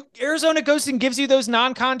Arizona goes and gives you those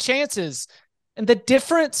non-con chances. And the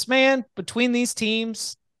difference, man, between these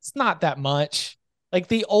teams, it's not that much. Like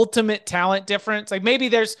the ultimate talent difference. Like maybe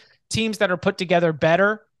there's teams that are put together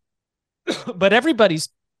better, but everybody's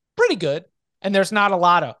pretty good. And there's not a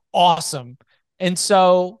lot of awesome. And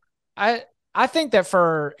so I think that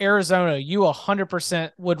for Arizona, you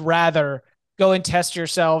 100% would rather go and test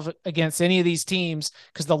yourself against any of these teams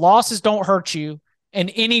because the losses don't hurt you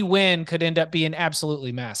and any win could end up being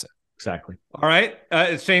absolutely massive. Exactly. All right.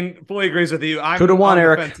 Shane fully agrees with you. I'm 2-1,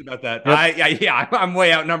 Eric. On the fence about that. Yep. I'm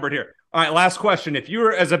way outnumbered here. All right. Last question. If you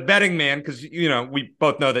were as a betting man, because, we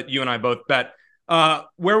both know that you and I both bet,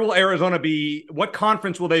 where will Arizona be? What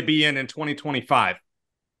conference will they be in 2025?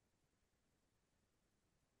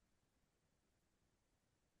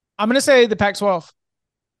 I'm going to say the Pac-12.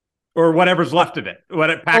 Or whatever's left of it. Or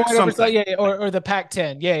the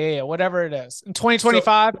Pac-10. Yeah. Whatever it is. In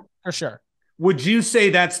 2025, for sure. Would you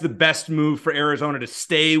say that's the best move for Arizona to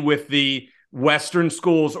stay with the Western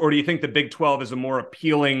schools, or do you think the Big 12 is a more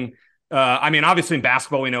appealing? Obviously in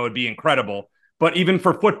basketball, we know it'd be incredible, but even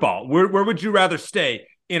for football, where would you rather stay?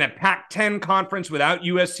 In a Pac-10 conference without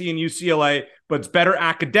USC and UCLA, but it's better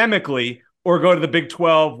academically, or go to the Big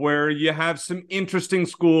 12 where you have some interesting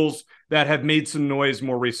schools that have made some noise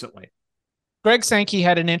more recently? Greg Sankey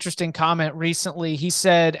had an interesting comment recently. He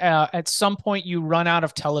said, at some point you run out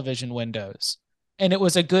of television windows, and it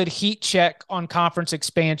was a good heat check on conference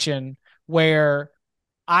expansion where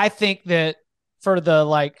I think that for the,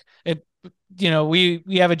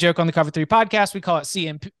 we have a joke on the Cover 3 podcast. We call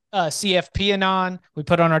it CFP Anon. We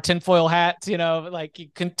put on our tinfoil hats,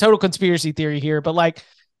 total conspiracy theory here, but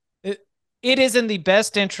it is in the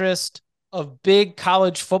best interest of big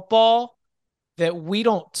college football that we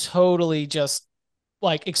don't totally just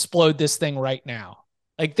explode this thing right now.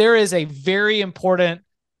 There is a very important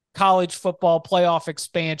college football playoff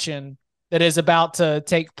expansion that is about to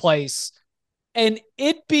take place. And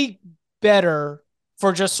it'd be better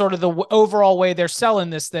for just sort of the overall way they're selling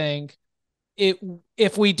this thing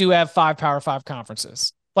if we do have 5 Power 5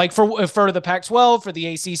 conferences. For the Pac-12, for the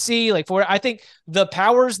ACC, I think the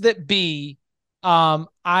powers that be are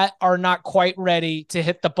not quite ready to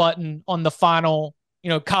hit the button on the final,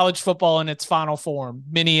 college football in its final form,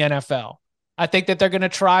 mini NFL. I think that they're going to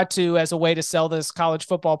try to, as a way to sell this college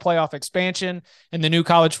football playoff expansion and the new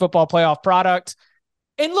college football playoff product.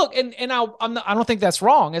 And look, I don't think that's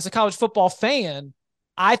wrong. As a college football fan,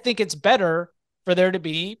 I think it's better for there to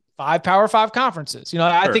be 5 Power 5 conferences.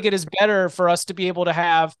 I think it is better for us to be able to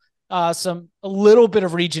have a little bit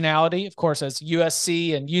of regionality, of course, as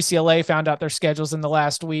USC and UCLA found out their schedules in the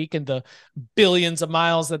last week and the billions of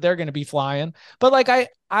miles that they're going to be flying. But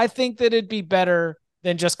I think that it'd be better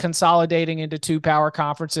than just consolidating into 2 power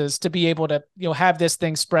conferences to be able to, have this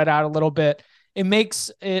thing spread out a little bit. It makes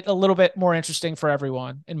it a little bit more interesting for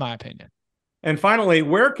everyone, in my opinion. And finally,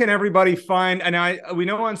 where can everybody find, and we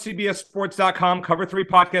know on CBSSports.com, Cover 3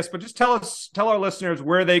 podcast, but just tell our listeners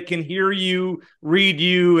where they can hear you, read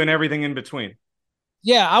you, and everything in between.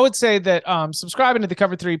 Yeah, I would say that subscribing to the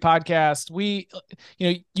Cover 3 podcast,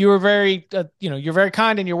 you were very, you're very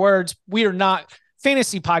kind in your words. We are not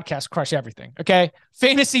fantasy podcasts crush everything. Okay.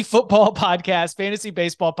 Fantasy football podcasts, fantasy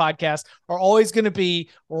baseball podcasts are always going to be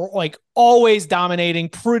always dominating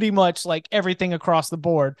pretty much everything across the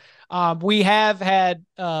board. We have had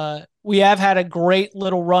a great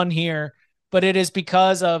little run here, but it is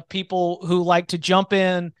because of people who like to jump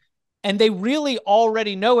in and they really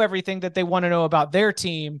already know everything that they want to know about their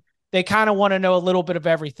team. They kind of want to know a little bit of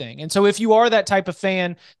everything. And so if you are that type of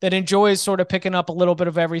fan that enjoys sort of picking up a little bit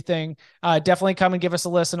of everything, definitely come and give us a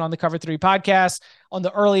listen on the Cover 3 podcast. On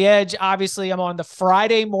the Early Edge, obviously, I'm on the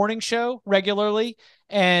Friday morning show regularly.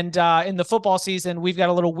 And in the football season, we've got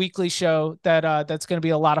a little weekly show that's going to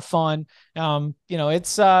be a lot of fun.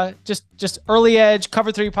 It's just Early Edge,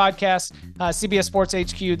 Cover 3 podcast, CBS Sports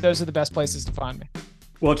HQ. Those are the best places to find me.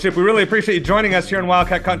 Well, Chip, we really appreciate you joining us here in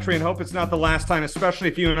Wildcat Country and hope it's not the last time, especially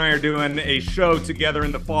if you and I are doing a show together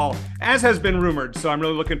in the fall, as has been rumored. So I'm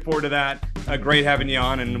really looking forward to that. Great having you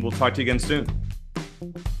on, and we'll talk to you again soon.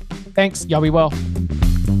 Thanks. Y'all be well.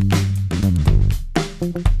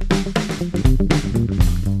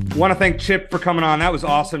 Want to thank Chip for coming on. That was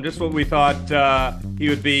awesome. Just what we thought he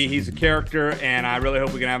would be. He's a character, and I really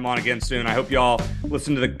hope we can have him on again soon. I hope you all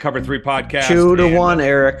listen to the Cover 3 podcast. 2-1,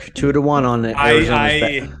 Eric. 2-1 on the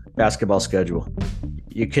Arizona's basketball schedule.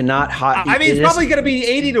 You cannot it's probably going to be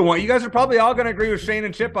 80-1. You guys are probably all going to agree with Shane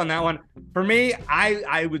and Chip on that one. For me,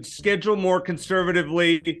 I would schedule more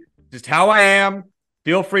conservatively, just how I am.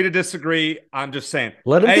 Feel free to disagree. I'm just saying.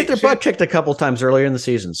 Let them get their butt kicked a couple times earlier in the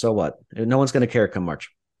season. So what? No one's going to care come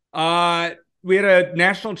March. We had a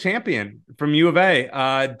national champion from U of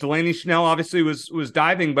A. Delaney Schnell obviously was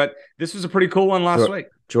diving, but this was a pretty cool one last week.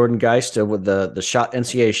 Jordan Geist with the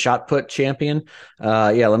NCAA shot put champion.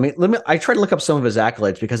 Let me. I try to look up some of his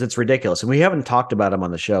accolades because it's ridiculous, and we haven't talked about him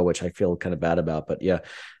on the show, which I feel kind of bad about. But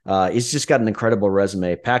he's just got an incredible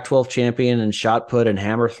resume. Pac-12 champion in shot put and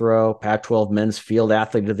hammer throw. Pac-12 men's field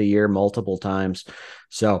athlete of the year multiple times.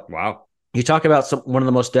 So wow. You talk about one of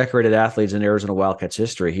the most decorated athletes in Arizona Wildcats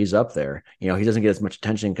history. He's up there. He doesn't get as much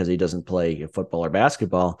attention because he doesn't play football or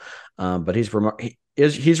basketball, but he's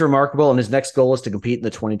remarkable. And his next goal is to compete in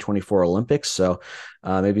the 2024 Olympics. So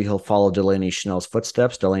maybe he'll follow Delaney Schnell's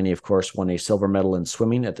footsteps. Delaney, of course, won a silver medal in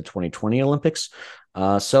swimming at the 2020 Olympics.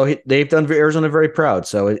 They've done Arizona very proud.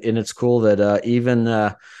 So and it's cool that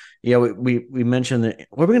we mentioned that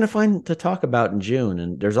what we're going to find to talk about in June,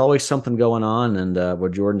 and there's always something going on. And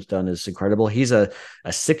what Jordan's done is incredible. He's a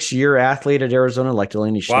 6-year athlete at Arizona, like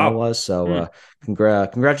Delaney Schnell was. So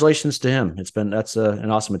congratulations to him. That's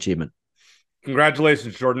an awesome achievement.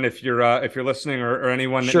 Congratulations, Jordan. If you're listening or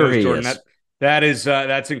anyone that sure knows Jordan,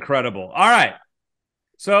 that's incredible. All right.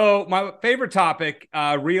 So my favorite topic,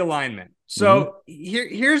 realignment. So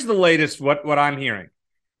here's the latest. What I'm hearing.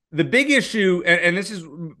 The big issue, and this is,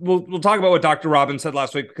 we'll talk about what Dr. Robbins said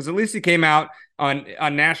last week, because at least he came out on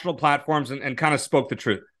national platforms and kind of spoke the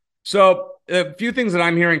truth. So a few things that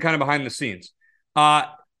I'm hearing kind of behind the scenes. A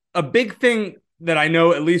big thing that I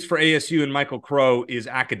know, at least for ASU and Michael Crow, is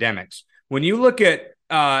academics. When you look at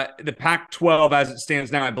the Pac-12 as it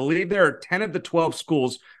stands now, I believe there are 10 of the 12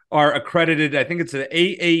 schools are accredited. I think it's an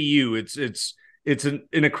AAU. It's an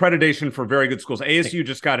accreditation for very good schools. ASU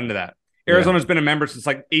just got into that. Arizona's been a member since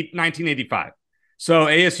 1985. So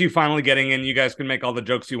ASU finally getting in. You guys can make all the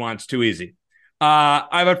jokes you want. It's too easy.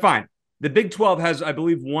 But fine. The Big 12 has, I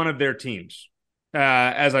believe, one of their teams,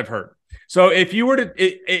 as I've heard. So if you were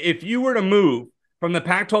to move from the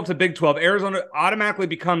Pac-12 to Big 12, Arizona automatically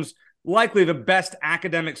becomes likely the best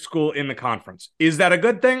academic school in the conference. Is that a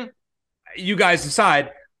good thing? You guys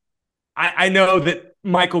decide. I know that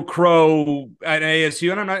Michael Crow at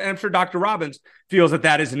ASU, and I'm sure Dr. Robbins feels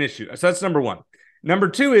that is an issue. So that's number one. Number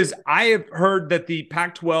two is I have heard that the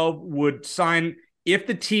Pac-12 would sign, if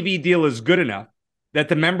the TV deal is good enough, that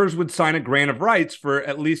the members would sign a grant of rights for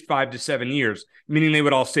at least 5 to 7 years, meaning they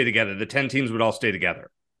would all stay together. The 10 teams would all stay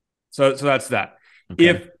together. So that's that.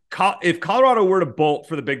 Okay. If Colorado were to bolt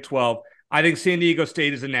for the Big 12, I think San Diego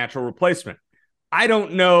State is a natural replacement. I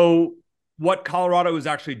don't know what Colorado is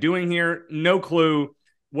actually doing here. No clue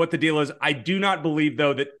what the deal is. I do not believe,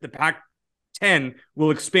 though, that the Pac-10 will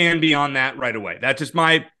expand beyond that right away. That's just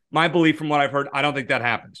my belief from what I've heard. I don't think that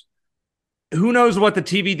happens. Who knows what the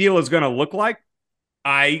TV deal is going to look like?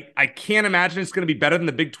 I can't imagine it's going to be better than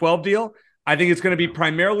the Big 12 deal. I think it's going to be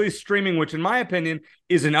primarily streaming, which in my opinion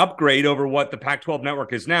is an upgrade over what the Pac-12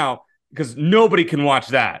 network is now, because nobody can watch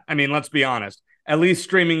that. I mean, let's be honest. At least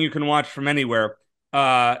streaming you can watch from anywhere.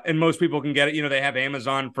 And most people can get it. They have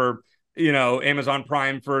Amazon for, Amazon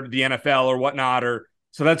Prime for the NFL or whatnot,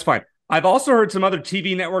 so that's fine. I've also heard some other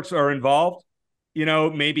TV networks are involved,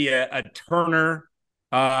 maybe a Turner,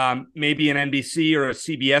 maybe an NBC or a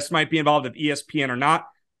CBS might be involved, if ESPN or not.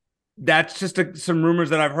 That's just some rumors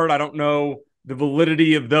that I've heard. I don't know the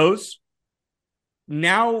validity of those.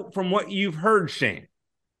 Now, from what you've heard, Shane,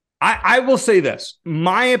 I will say this.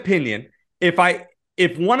 My opinion,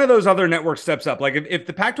 if one of those other networks steps up, like if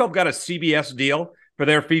the Pac-12 got a CBS deal for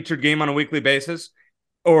their featured game on a weekly basis,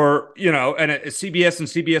 or, and a CBS and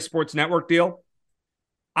CBS Sports Network deal,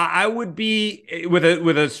 I would be with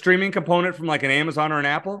a streaming component from like an Amazon or an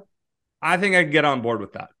Apple. I think I could get on board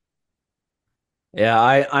with that.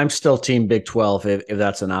 Yeah, I'm still team Big 12 if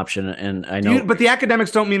that's an option, and I know. But the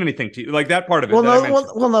academics don't mean anything to you, like that part of it.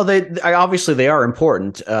 No, they obviously they are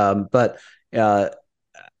important, but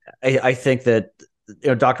I think that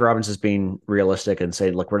Dr. Robbins is being realistic and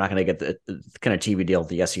saying, look, we're not going to get the kind of TV deal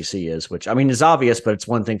the SEC is, which I mean is obvious, but it's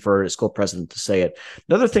one thing for a school president to say it.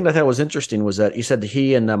 Another thing I thought was interesting was that he said that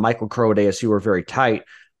he and Michael Crow at ASU were very tight,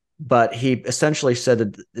 but he essentially said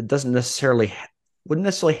that it wouldn't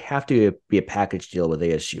necessarily have to be a package deal with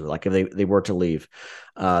ASU, like if they were to leave,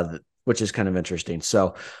 which is kind of interesting.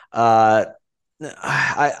 So I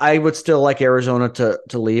would still like Arizona to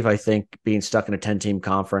leave. I think being stuck in a 10-team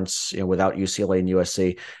conference, without UCLA and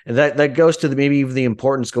USC, and that goes to maybe even the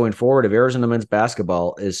importance going forward of Arizona men's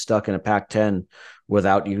basketball is stuck in a Pac-10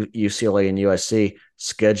 without UCLA and USC,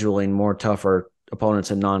 scheduling more tougher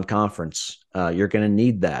opponents in non-conference. You're going to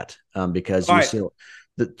need that because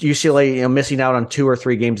UCLA, missing out on 2 or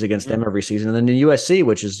 3 games against them every season, and then the USC,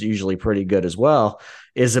 which is usually pretty good as well,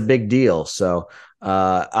 is a big deal. So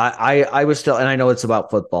I would still, and I know it's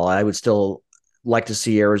about football, I would still like to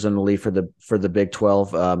see Arizona leave for the Big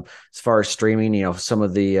 12. As far as streaming, some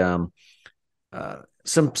of the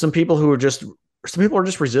some people who are just. Some people are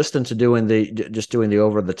just resistant to doing the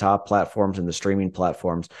over the top platforms and the streaming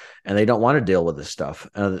platforms, and they don't want to deal with this stuff.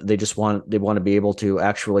 They want to be able to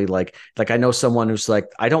actually like I know someone who's like,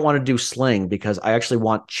 I don't want to do Sling because I actually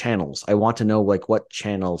want channels. I want to know like what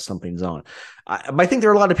channel something's on. I think there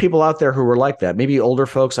are a lot of people out there who are like that. Maybe older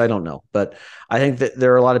folks, I don't know, but I think that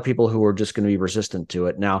there are a lot of people who are just going to be resistant to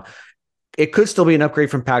it now. It could still be an upgrade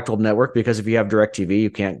from Pac-12 Network because if you have DirecTV, you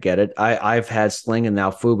can't get it. I've had Sling and now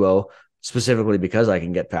Fubo, specifically because I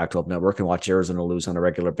can get Pac-12 Network and watch Arizona lose on a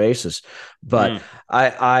regular basis. But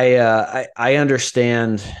I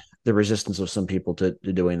understand the resistance of some people to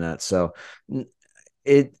doing that. So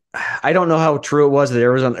I don't know how true it was that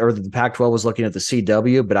Arizona or the Pac-12 was looking at the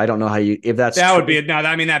CW, but I don't know how that'd be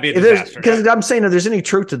a disaster. Because I'm saying if there's any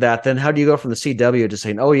truth to that, then how do you go from the CW to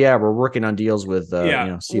saying, oh yeah, we're working on deals with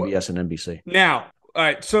CBS and NBC? Now, all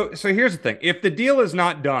right. So here's the thing: if the deal is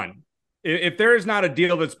not done, if there is not a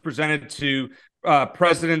deal that's presented to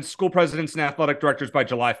school presidents, and athletic directors by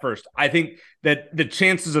July 1st, I think that the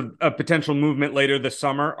chances of a potential movement later this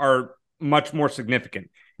summer are much more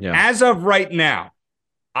significant. Yeah. As of right now,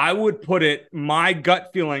 I would put my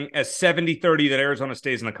gut feeling as 70-30 that Arizona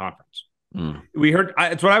stays in the conference.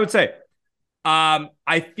 It's what I would say.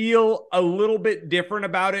 I feel a little bit different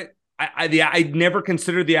about it. I never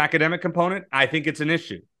considered the academic component. I think it's an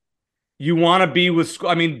issue. You want to be with school.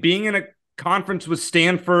 I mean, being in a conference with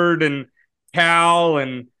Stanford and Cal,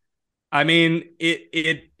 and I mean,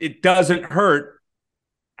 it doesn't hurt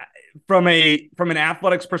from an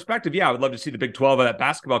athletics perspective. Yeah, I would love to see the Big 12 of that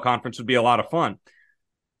basketball conference. Would be a lot of fun.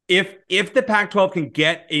 If the Pac-12 can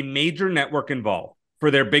get a major network involved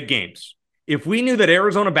for their big games, if we knew that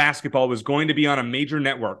Arizona basketball was going to be on a major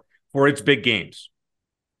network for its big games,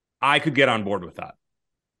 I could get on board with that.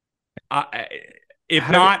 If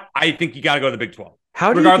not, I think you got to go to the Big 12,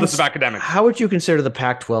 regardless of academics. How would you consider the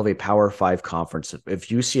Pac-12 a Power 5 conference if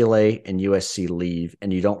UCLA and USC leave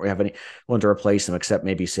and you don't have anyone to replace them except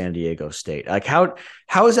maybe San Diego State? Like how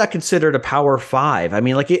is that considered a Power 5? I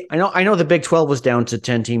mean, like I know the Big 12 was down to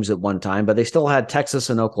 10 teams at one time, but they still had Texas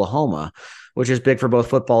and Oklahoma, which is big for both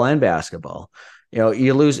football and basketball.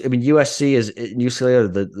 You lose. I mean, USC is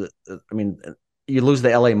UCLA. You lose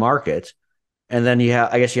the LA market. And then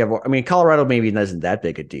Colorado maybe isn't that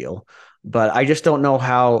big a deal, but I just don't know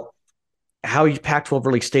how Pac-12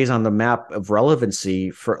 really stays on the map of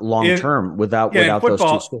relevancy for long term without those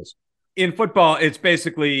two schools. In football, it's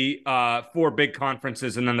basically 4 big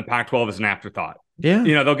conferences, and then the Pac-12 is an afterthought.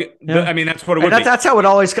 Yeah, they'll get. Yeah. I mean, that's what it would be. That's how it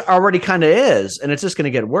always already kind of is, and it's just going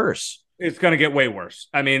to get worse. It's going to get way worse.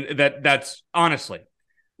 I mean, that's honestly.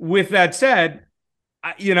 With that said,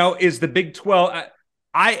 is the Big 12.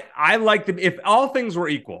 I like if all things were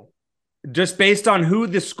equal, just based on who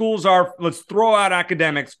the schools are, let's throw out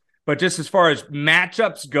academics, but just as far as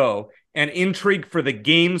matchups go and intrigue for the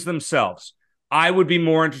games themselves, I would be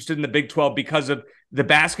more interested in the Big 12 because of the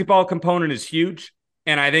basketball component is huge.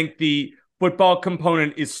 And I think the football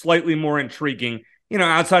component is slightly more intriguing,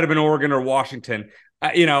 outside of an Oregon or Washington.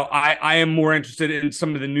 I am more interested in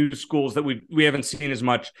some of the new schools that we haven't seen as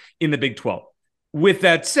much in the Big 12. With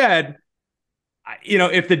that said,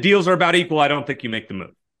 if the deals are about equal, I don't think you make the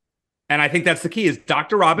move. And I think that's the key is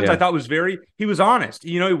Dr. Robbins, I thought he was honest.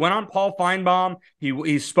 He went on Paul Feinbaum.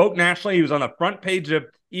 He spoke nationally. He was on the front page of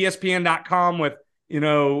ESPN.com with,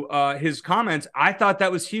 his comments, I thought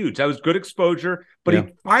that was huge. That was good exposure.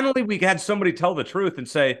 But we had somebody tell the truth and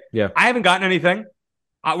say, I haven't gotten anything.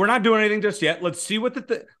 We're not doing anything just yet. Let's see what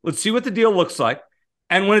the deal looks like.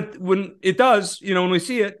 And when it does, when we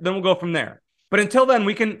see it, then we'll go from there. But until then,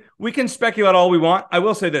 we can speculate all we want. I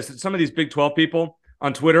will say this, that some of these Big 12 people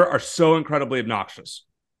on Twitter are so incredibly obnoxious.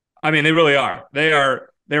 I mean, they really are. They're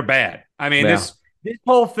bad. I mean, this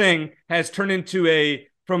whole thing has turned into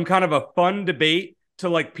from kind of a fun debate to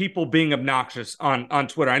like people being obnoxious on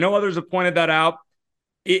Twitter. I know others have pointed that out.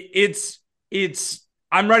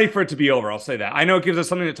 I'm ready for it to be over. I'll say that. I know it gives us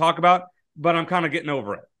something to talk about, but I'm kind of getting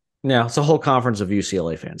over it. Yeah, it's a whole conference of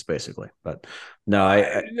UCLA fans, basically. But no,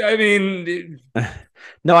 I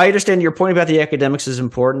understand your point about the academics is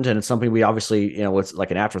important, and it's something we obviously, it's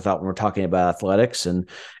like an afterthought when we're talking about athletics. And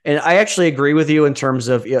I actually agree with you in terms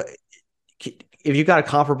of if you got a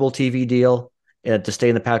comparable TV deal to stay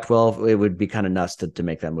in the Pac-12, it would be kind of nuts to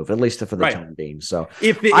make that move, at least for the time being. So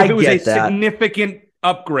if it was a significant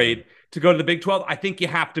upgrade to go to the Big 12, I think you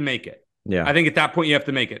have to make it. Yeah, I think at that point you have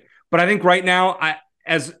to make it. But I think right now, I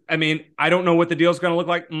don't know what the deal is going to look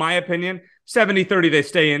like. My opinion, 70-30, they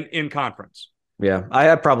stay in conference. Yeah,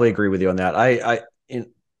 I probably agree with you on that.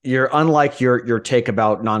 You're unlike your take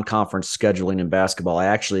about non-conference scheduling in basketball. I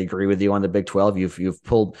actually agree with you on the Big 12. You've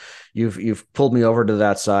pulled me over to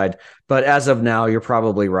that side. But as of now, you're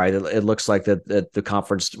probably right. It looks like that the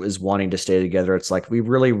conference is wanting to stay together. It's like we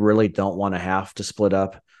really, really don't want to have to split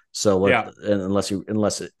up. So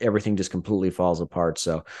unless everything just completely falls apart.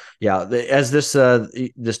 So as this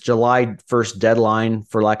July 1st deadline,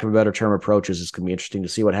 for lack of a better term, approaches, it's going to be interesting to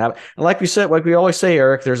see what happens. And like we always say,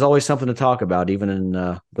 Eric, there's always something to talk about, even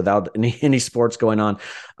in without any sports going on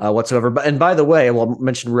whatsoever. And by the way, I'll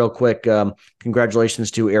mention real quick,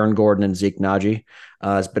 congratulations to Aaron Gordon and Zeke Naji.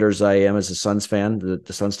 As bitter as I am as a Suns fan,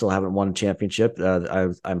 the Suns still haven't won a championship.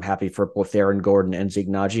 I'm happy for both Aaron Gordon and Zeke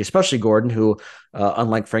Naji, especially Gordon, who,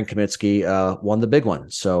 unlike Frank Kaminsky, won the big one.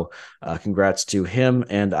 So congrats to him.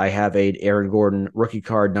 And I have a Aaron Gordon rookie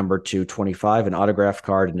card number 225, an autographed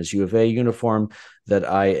card in his U of A uniform that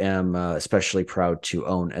I am especially proud to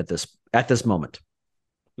own at this moment.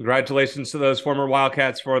 Congratulations to those former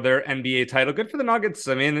Wildcats for their NBA title. Good for the Nuggets.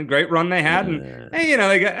 I mean, a great run they had, and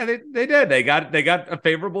they got a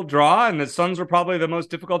favorable draw, and the Suns were probably the most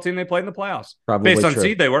difficult team they played in the playoffs. Probably based on true.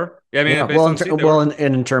 seed, they were. I mean,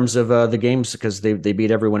 and in terms of the games, because they beat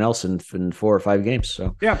everyone else in 4 or 5 games.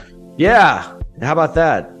 So yeah. How about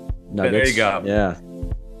that? Nuggets. There you go. Yeah.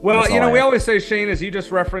 Well, we always say, Shane, as you just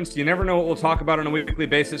referenced, you never know what we'll talk about on a weekly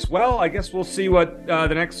basis. Well, I guess we'll see what the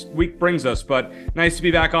next week brings us. But nice to be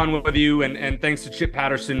back on with you, and thanks to Chip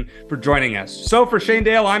Patterson for joining us. So for Shane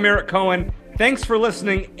Dale, I'm Eric Cohen. Thanks for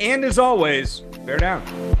listening, and as always, bear down.